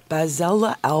vigorous.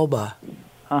 Basella alba.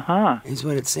 Is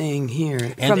what it's saying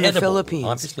here. And from the edible, Philippines.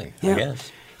 Obviously, yeah. I guess.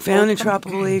 Found in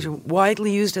tropical Asia,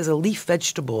 widely used as a leaf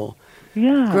vegetable.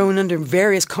 Yeah. Grown under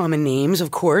various common names,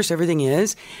 of course, everything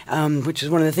is, which is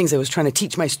one of the things I was trying to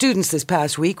teach my students this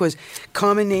past week was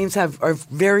common names are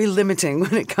very limiting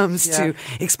when it comes to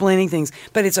explaining things.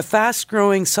 But it's a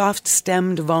fast-growing,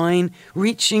 soft-stemmed vine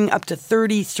reaching up to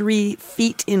 33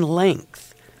 feet in length.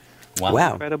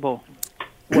 Wow. Incredible.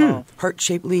 Wow.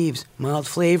 Heart-shaped leaves, mild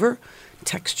flavor,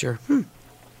 texture.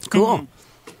 Cool.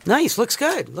 Nice. Looks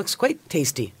good. Looks quite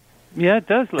tasty. Yeah, it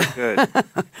does look good.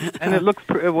 And it looks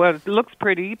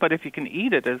pretty, but if you can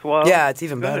eat it as well. Yeah, it's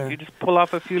even better. If you just pull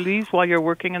off a few leaves while you're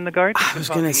working in the garden. I was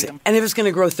going to say, and if it's going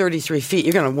to grow 33 feet,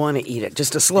 you're going to want to eat it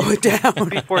just to slow it down.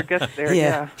 Before it gets there,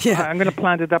 yeah. I'm going to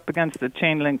plant it up against the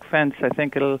chain link fence. I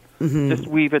think it'll just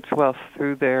weave itself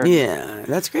through there. Yeah,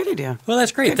 that's a great idea. Well,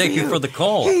 that's great. Good Thank you for the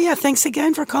call. Yeah, thanks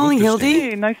again for calling, Hildy.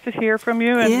 Hey, nice to hear from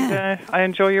you, and I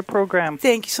enjoy your program.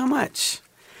 Thank you so much.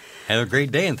 Have a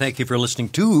great day, and thank you for listening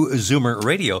to Zoomer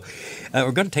Radio.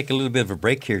 We're going to take a little bit of a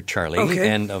break here, Charlie. Okay.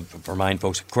 And remind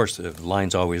folks, of course, the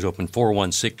line's always open,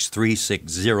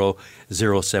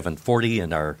 416-360-0740,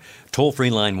 and our toll-free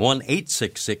line,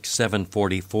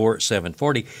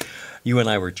 1-866-740-4740. You and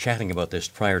I were chatting about this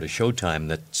prior to showtime,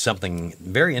 that something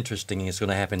very interesting is going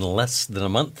to happen less than a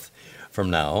month from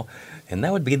now, and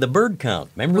that would be the bird count.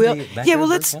 Remember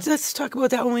let's talk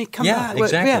about that when we come back. Yeah,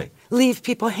 exactly. Leave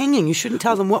people hanging. You shouldn't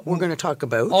tell them what we're going to talk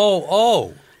about.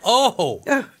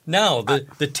 Now,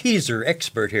 the teaser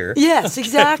expert here. Yes,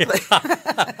 exactly.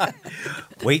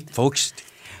 Wait, folks.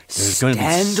 There's going to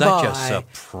be such a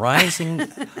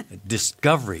surprising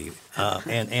discovery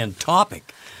and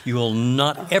topic. You will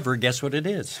not ever guess what it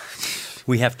is.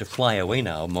 We have to fly away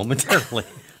now momentarily.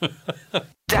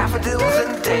 Daffodils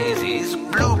and daisies,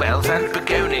 bluebells and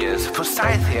begonias,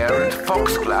 forsythia and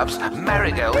foxgloves,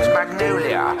 marigolds,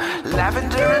 magnolia,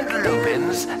 lavender and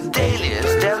lupins,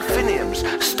 dahlias, delphiniums,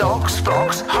 stalks,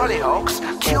 phlox, hollyhocks,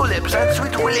 tulips and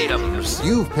sweet williams.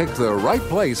 You've picked the right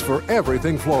place for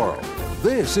everything floral.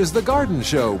 This is The Garden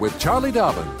Show with Charlie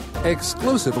Dobbin,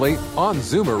 exclusively on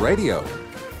Zoomer Radio.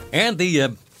 And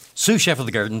the sous chef of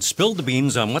the garden, spilled the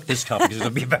beans on what this topic is going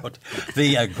to be about.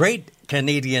 The Great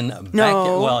Canadian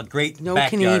backyard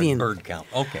Canadian bird count.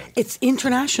 Okay. It's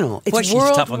international. It's She's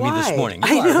worldwide. tough on me this morning.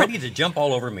 You are ready to jump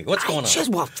all over me. What's going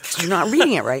on? Well, you're not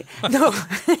reading it right. No.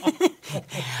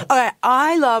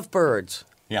 I love birds,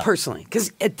 personally,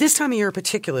 because at this time of year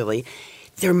particularly,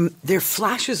 they're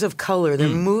flashes of color, their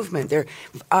movement.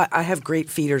 I have great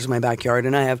feeders in my backyard,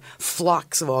 and I have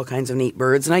flocks of all kinds of neat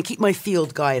birds. And I keep my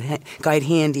field guide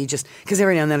handy, just because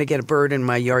every now and then I get a bird in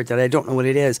my yard that I don't know what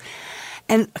it is.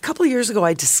 And a couple of years ago,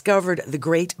 I discovered the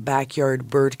Great Backyard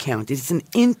Bird Count. It's an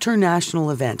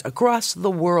international event across the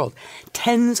world.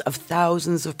 Tens of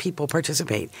thousands of people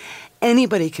participate.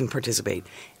 Anybody can participate.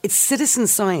 It's citizen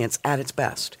science at its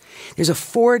best. There's a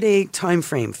 4-day time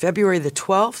frame, February the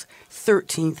 12th,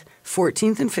 13th,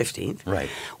 14th, and 15th, right,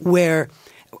 where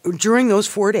during those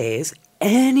 4 days,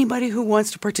 anybody who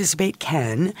wants to participate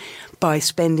can, by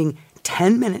spending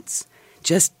 10 minutes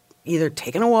just either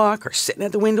taking a walk or sitting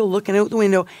at the window, looking out the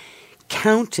window,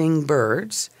 counting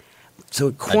birds,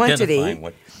 so quantity,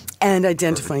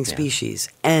 identifying species,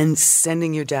 and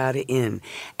sending your data in.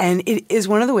 And it is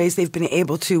one of the ways they've been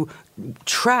able to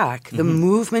track the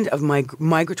movement of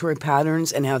migratory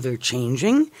patterns and how they're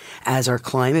changing as our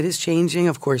climate is changing.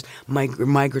 Of course,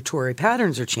 migratory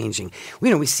patterns are changing.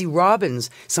 We see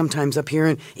robins sometimes up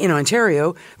here in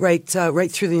Ontario right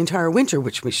through the entire winter,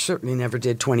 which we certainly never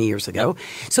did 20 years ago.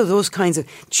 So those kinds of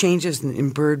changes in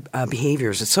bird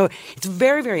behaviors. So it's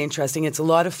very, very interesting. It's a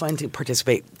lot of fun to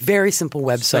participate. Very simple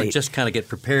website. So just kind of get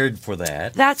prepared for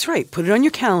that. That's right. Put it on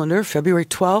your calendar, February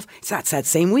 12th. That's that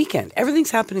same weekend. Everything's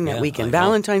happening that weekend,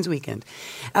 Valentine's weekend.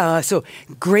 So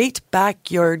Great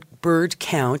Backyard Bird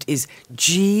Count is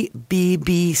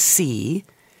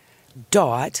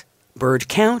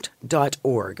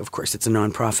gbbc.birdcount.org. Of course, it's a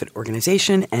nonprofit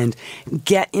organization, and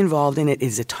get involved in it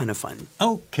is a ton of fun.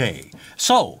 Okay.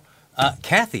 So,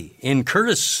 Kathy in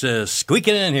Curtis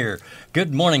squeaking in here.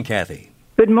 Good morning, Kathy.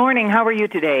 Good morning. How are you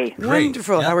today? Great.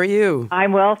 Wonderful. Yep. How are you?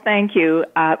 I'm well, thank you.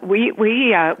 We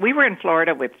were in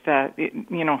Florida with a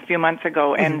few months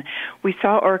ago, and we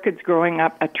saw orchids growing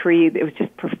up a tree that was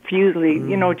just profusely,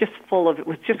 just full of. It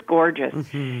was just gorgeous.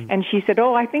 And she said,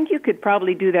 "Oh, I think you could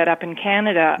probably do that up in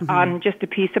Canada on just a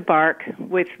piece of bark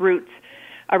with roots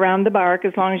around the bark,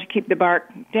 as long as you keep the bark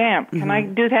damp." Can I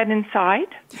do that inside?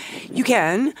 You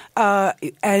can.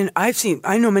 And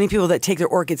I know many people that take their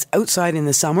orchids outside in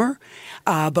the summer,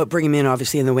 but bring them in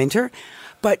obviously in the winter.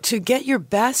 But to get your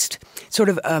best sort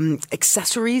of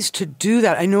accessories to do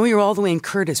that, I know you're all the way in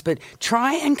Curtis, but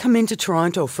try and come into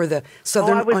Toronto for the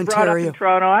Southern Ontario. I was brought up in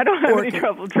Toronto. I don't have any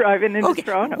trouble driving into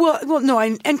Toronto. Well, no,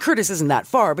 and Curtis isn't that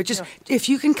far, but just if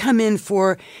you can come in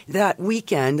for that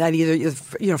weekend, that either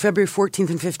February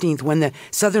 14th and 15th, when the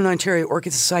Southern Ontario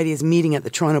Orchid Society is meeting at the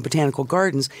Toronto Botanical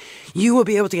Gardens, you will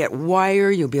be able to get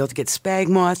wire, you'll be able to get spag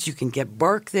moths, you can get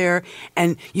bark there,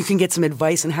 and you can get some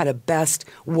advice on how to best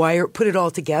wire, put it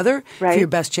all together for your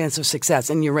best chance of success.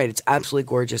 And you're right, it's absolutely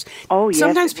gorgeous. Oh, yes.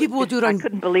 Sometimes people will do it on... I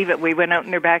couldn't believe it. We went out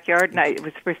in their backyard, and it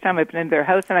was the first time I've been in their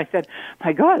house, and I said,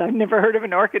 "My God, I've never heard of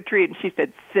an orchid tree." And she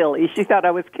said, "Silly." She thought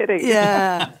I was kidding.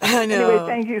 Yeah, I know. Anyway,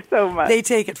 thank you so much. They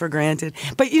take it for granted.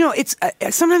 But, it's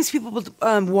sometimes people will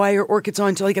wire orchids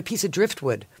onto like a piece of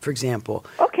driftwood, for example.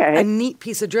 Okay. A neat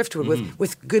piece of driftwood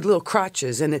with good little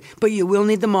crotches. But you will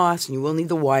need the moss, and you will need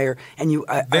the wire. And you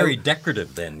very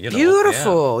decorative then,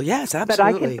 Beautiful. Yeah. Yes,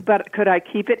 absolutely. But could I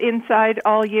keep it inside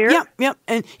all year? Yep.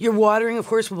 And your watering, of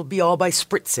course, will be all by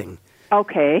spritzing.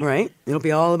 Okay. Right? It'll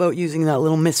be all about using that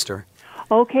little mister.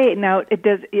 Okay. Now,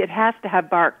 it has to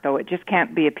have bark, though. It just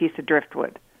can't be a piece of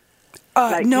driftwood.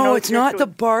 No, it's not the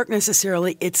bark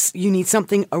necessarily. You need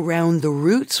something around the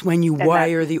roots when you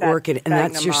wire the orchid, and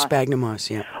that's your sphagnum moss.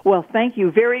 Yeah. Well, thank you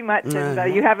very much,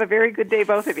 and you have a very good day,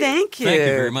 both of you. Thank you. Thank you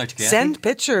very much, Kathy. Send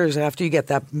pictures after you get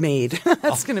that made.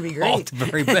 That's going to be great. The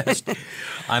very best.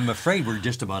 I'm afraid we're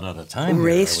just about out of time.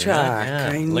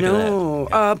 Racetrack. I know.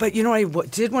 Yeah. But I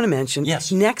did want to mention.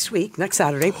 Yes. Next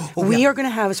Saturday, we are going to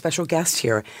have a special guest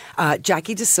here.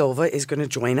 Jackie De Silva is going to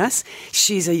join us.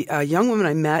 She's a young woman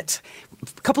I met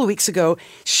a couple of weeks ago.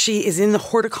 She is in the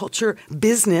horticulture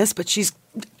business, but she's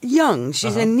young.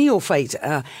 She's a neophyte.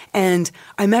 And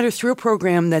I met her through a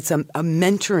program that's a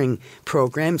mentoring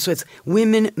program. So it's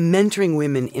women mentoring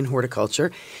women in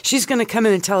horticulture. She's going to come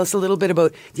in and tell us a little bit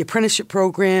about the apprenticeship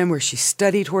program, where she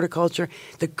studied horticulture,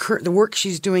 the work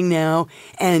she's doing now.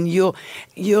 And you'll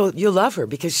love her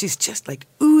because she's just like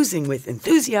oozing oozing with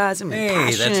enthusiasm and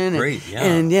passion. That's great. Yeah.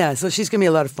 And so she's going to be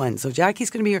a lot of fun. So Jackie's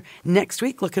going to be here next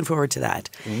week. Looking forward to that.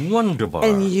 Wonderful.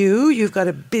 And you've got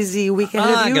a busy week ahead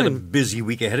of you. I got a busy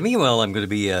week ahead of me. Well, I'm going to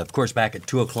be, of course, back at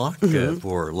 2 o'clock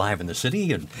for Live in the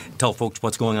City and tell folks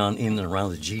what's going on in and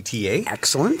around the GTA.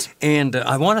 Excellent. And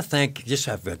I want to thank,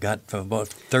 I've got about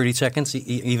 30 seconds,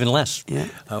 even less,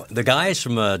 the guys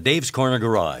from Dave's Corner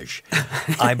Garage.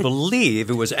 I believe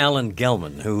it was Alan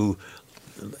Gelman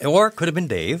or it could have been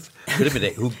Dave,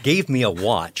 who gave me a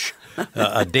watch.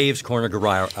 A Dave's Corner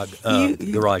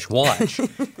Garage watch.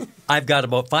 I've got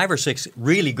about 5 or 6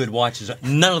 really good watches.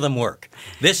 None of them work.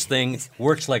 This thing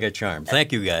works like a charm.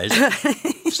 Thank you, guys.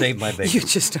 Saved my bacon. You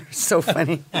just are so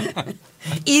funny.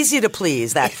 Easy to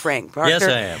please, that Frank Proctor. Yes,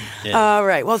 I am. Yeah. All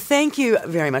right. Well, thank you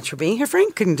very much for being here,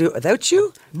 Frank. Couldn't do it without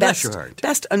you. Bless your heart.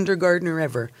 Best undergardener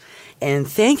ever. And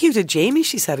thank you to Jamie.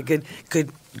 She's had a good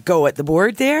go at the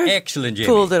board there. Excellent, Jamie.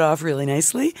 Pulled it off really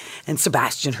nicely. And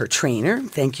Sebastian, her trainer.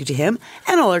 Thank you to him.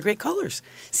 And all our great callers.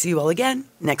 See you all again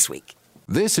next week.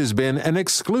 This has been an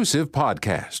exclusive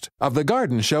podcast of The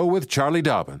Garden Show with Charlie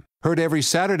Dobbin. Heard every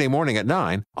Saturday morning at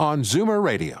 9 on Zoomer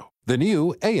Radio, the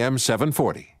new AM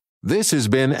 740. This has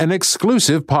been an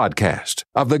exclusive podcast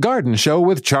of The Garden Show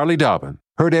with Charlie Dobbin.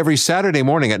 Heard every Saturday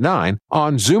morning at 9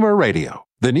 on Zoomer Radio,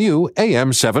 the new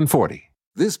AM 740.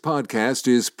 This podcast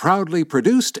is proudly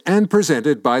produced and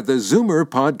presented by the Zoomer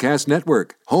Podcast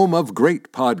Network, home of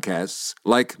great podcasts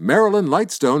like Marilyn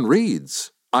Lightstone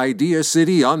Reads, Idea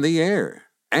City on the Air,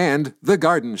 and The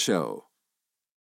Garden Show.